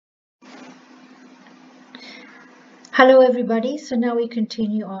Hello everybody, so now we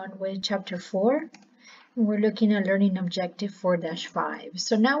continue on with chapter 4. We're looking at learning objective 4-5.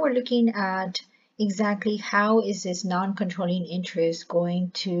 So now we're looking at exactly how is this non-controlling interest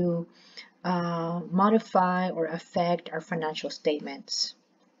going to modify or affect our financial statements.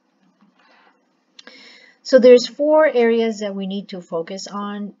 So there's 4 areas that we need to focus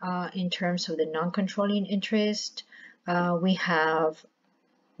on in terms of the non-controlling interest. We have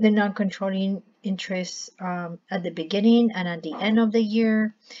the non-controlling interest at the beginning and at the end of the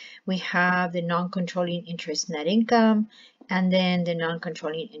year. We have the non-controlling interest net income, and then the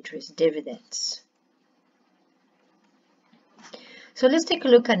non-controlling interest dividends. So let's take a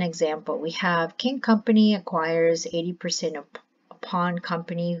look at an example. We have King Company acquires 80% of Pawn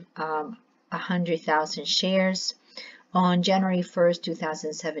Company, 100,000 shares on January 1st,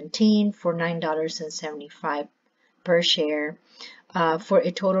 2017 for $9.75 per share. For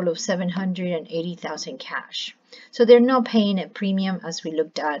a total of $780,000 cash. So they're not paying a premium as we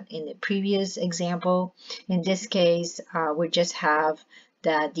looked at in the previous example. In this case, we just have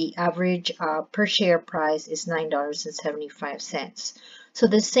that the average per share price is $9.75. So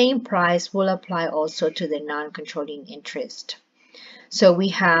the same price will apply also to the non-controlling interest. So we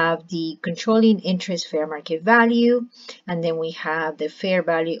have the controlling interest fair market value, and then we have the fair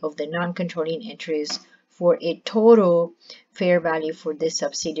value of the non-controlling interest for a total fair value for this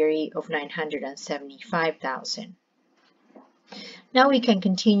subsidiary of $975,000. Now we can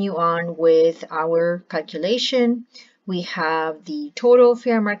continue on with our calculation. We have the total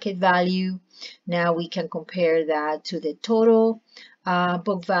fair market value. Now we can compare that to the total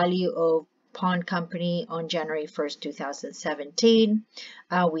book value of Pawn Company on January 1st, 2017.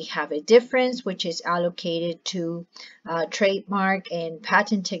 We have a difference which is allocated to trademark and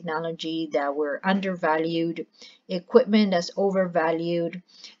patent technology that were undervalued, equipment that's overvalued,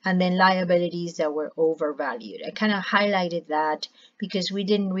 and then liabilities that were overvalued. I kind of highlighted that because we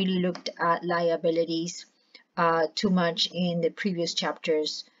didn't really look at liabilities too much in the previous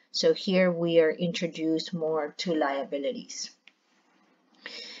chapters. So here we are introduced more to liabilities.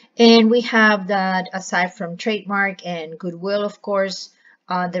 And we have that aside from trademark and goodwill, of course,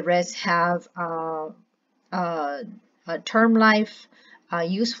 the rest have a term life,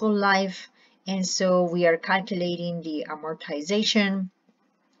 useful life, and so we are calculating the amortization.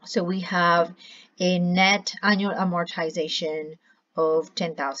 So we have a net annual amortization of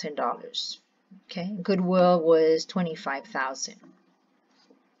 $10,000. Okay, goodwill was $25,000.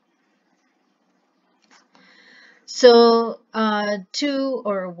 So 2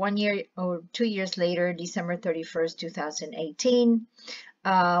 years later, December 31st, 2018,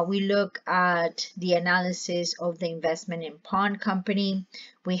 we look at the analysis of the investment in Pawn Company.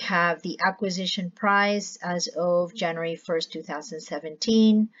 We have the acquisition price as of January 1st,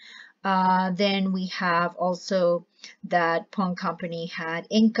 2017. Then we have also that Pawn Company had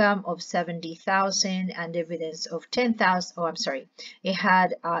income of $70,000 and dividends of $10,000. Oh, I'm sorry. It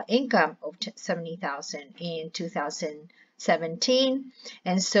had income of $70,000 in 2017.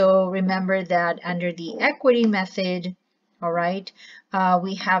 And so remember that under the equity method, all right,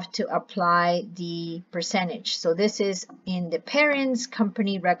 we have to apply the percentage. So this is in the parent's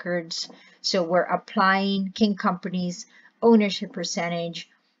company records. So we're applying King Company's ownership percentage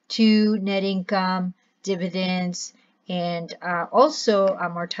to net income, dividends, and also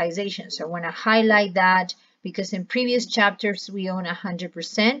amortization. So I want to highlight that because in previous chapters we own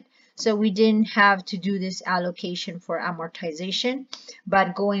 100%. So we didn't have to do this allocation for amortization.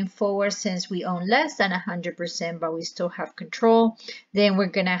 But going forward, since we own less than 100%, but we still have control, then we're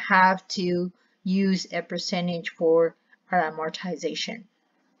going to have to use a percentage for our amortization.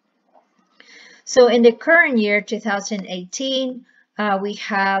 So in the current year, 2018, we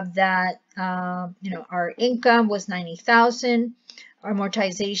have that, our income was $90,000,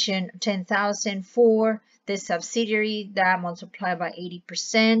 amortization $10,000 for the subsidiary. That multiplied by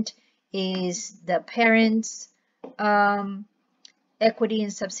 80% is the parent's equity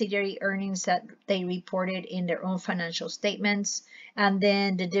and subsidiary earnings that they reported in their own financial statements. And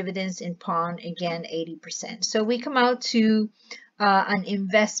then the dividends in Pawn, again, 80%. So we come out to an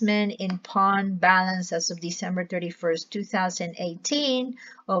investment in Pawn balance as of December 31st, 2018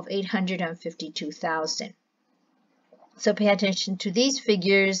 of $852,000. So pay attention to these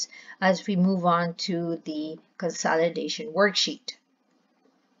figures as we move on to the consolidation worksheet.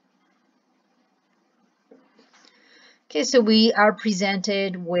 Okay, so we are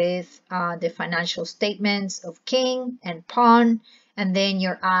presented with the financial statements of King and Pawn, and then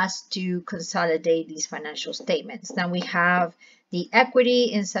you're asked to consolidate these financial statements. Now we have the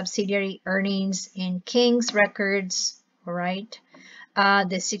equity and subsidiary earnings in King's records, all right?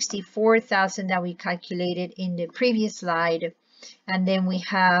 the 64,000 that we calculated in the previous slide. And then we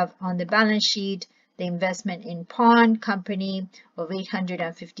have on the balance sheet the investment in pawn company of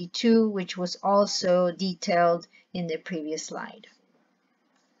 852, which was also detailed in the previous slide.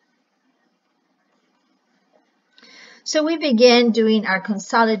 So we begin doing our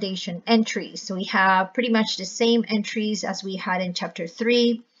consolidation entries. So we have pretty much the same entries as we had in chapter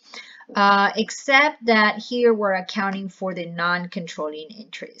 3, except that here we're accounting for the non-controlling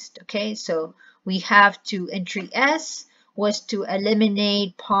interest. Okay, so we have to entry S was to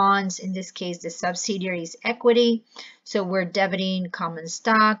eliminate pawns, in this case the subsidiary's equity. So we're debiting common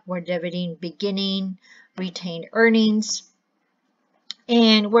stock, we're debiting beginning retained earnings,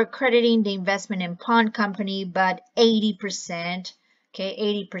 and we're crediting the investment in pawn company, but 80%,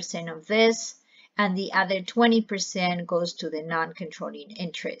 okay, 80% of this, and the other 20% goes to the non-controlling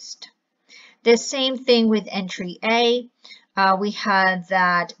interest. The same thing with entry A. We had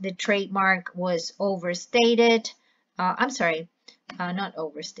that the trademark was overstated. Not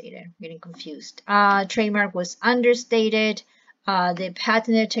overstated, I'm getting confused. Trademark was understated. The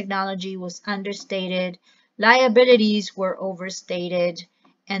patented technology was understated. Liabilities were overstated.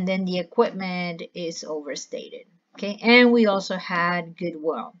 And then the equipment is overstated. Okay, and we also had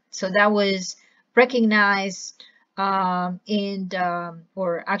goodwill. So that was recognized or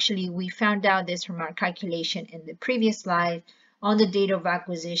actually we found out this from our calculation in the previous slide on the date of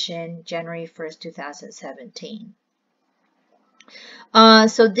acquisition, January 1st, 2017.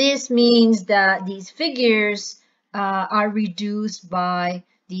 So this means that these figures are reduced by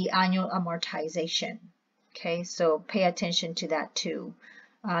the annual amortization. Okay, so pay attention to that too.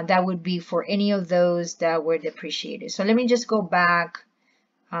 That would be for any of those that were depreciated. So let me just go back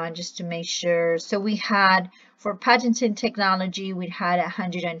just to make sure. So we had, for patented technology, we had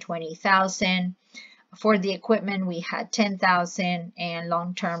 120,000. For the equipment, we had 10,000, and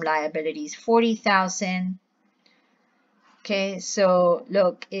long-term liabilities 40,000. Okay, so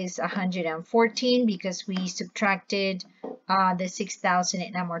look, is 114 because we subtracted the 6,000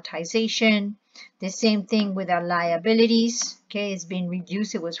 in amortization. The same thing with our liabilities. Okay, it's been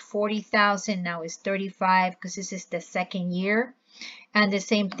reduced. It was 40,000, now it's 35 because this is the second year. And the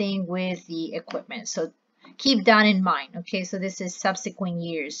same thing with the equipment. So keep that in mind. Okay, so this is subsequent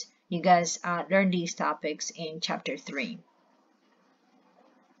years. You guys learn these topics in chapter 3.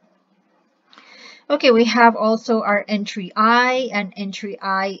 Okay, we have also our entry I, and entry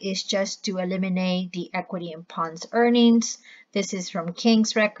I is just to eliminate the equity in pawns earnings. This is from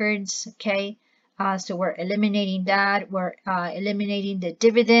King's records. Okay, so we're eliminating that. We're eliminating the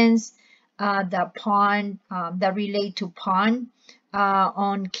dividends that relate to pawn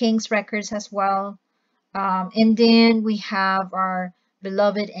on King's records as well. And then we have our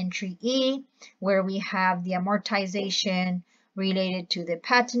beloved entry E, where we have the amortization related to the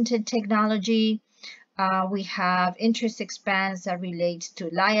patented technology. We have interest expense that relates to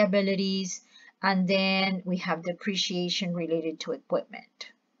liabilities, and then we have depreciation related to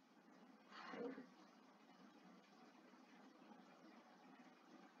equipment.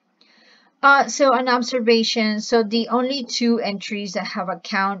 So an observation, so the only two entries that have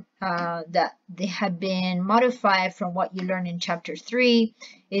account that they have been modified from what you learned in chapter 3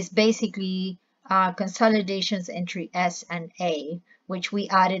 is basically consolidations entry S and A, which we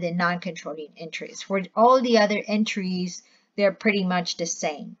added in non-controlling entries. For all the other entries, they're pretty much the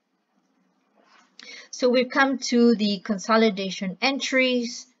same. So we've come to the consolidation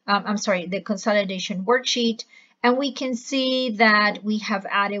entries, the consolidation worksheet, and we can see that we have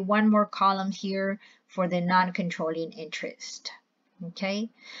added one more column here for the non-controlling interest. Okay,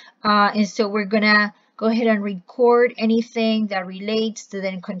 and so we're gonna go ahead and record anything that relates to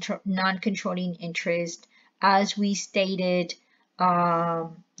the non-controlling interest as we stated at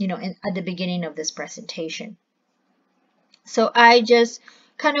the beginning of this presentation. So I just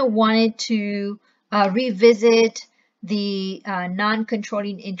kind of wanted to revisit the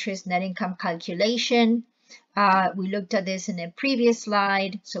non-controlling interest net income calculation. We looked at this in a previous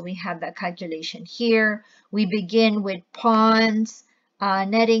slide, so we have that calculation here. We begin with pawns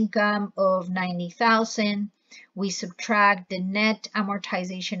net income of 90,000. We subtract the net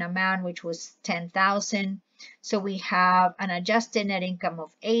amortization amount, which was 10,000. So we have an adjusted net income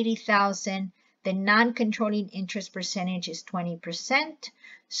of 80,000. The non-controlling interest percentage is 20%.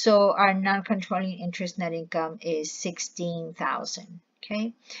 So our non-controlling interest net income is 16,000.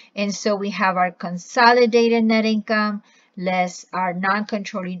 Okay, and so we have our consolidated net income less our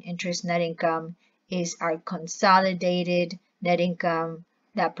non-controlling interest net income is our consolidated net income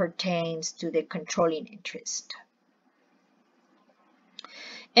that pertains to the controlling interest.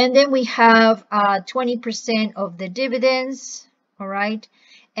 And then we have 20% of the dividends, all right?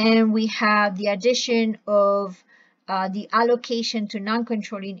 And we have the addition of the allocation to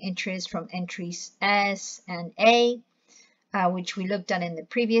non-controlling interest from entries S and A, which we looked at in the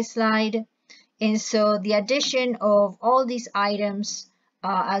previous slide. And so the addition of all these items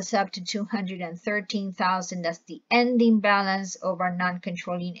adds up to 213,000. That's the ending balance of our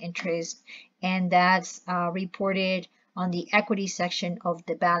non-controlling interest, and that's reported on the equity section of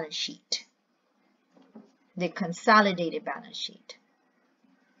the balance sheet, the consolidated balance sheet.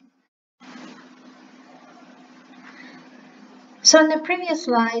 So in the previous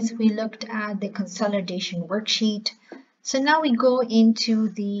slides, we looked at the consolidation worksheet. So now we go into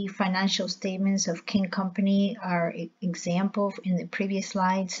the financial statements of King Company, our example in the previous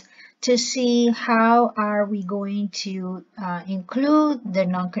slides, to see how are we going to include the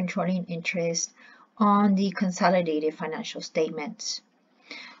non-controlling interest on the consolidated financial statements.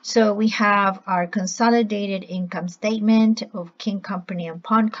 So we have our consolidated income statement of King Company and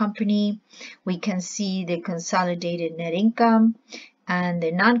Pawn Company. We can see the consolidated net income and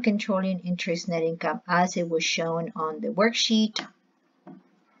the non-controlling interest net income as it was shown on the worksheet.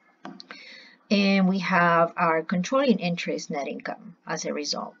 And we have our controlling interest net income as a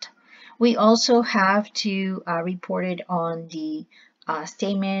result. We also have to report it on the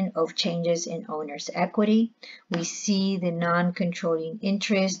statement of changes in owner's equity. We see the non-controlling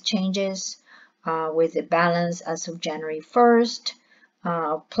interest changes with the balance as of January 1st,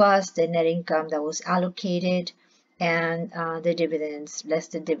 plus the net income that was allocated, and the dividends, less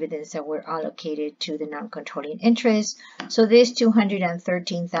the dividends that were allocated to the non-controlling interest. So this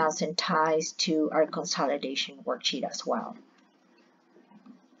 213,000 ties to our consolidation worksheet as well.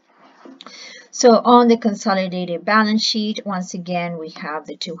 So on the consolidated balance sheet, once again, we have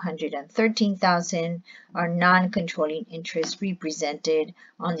the 213,000, our non-controlling interest represented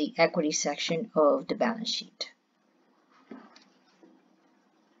on the equity section of the balance sheet.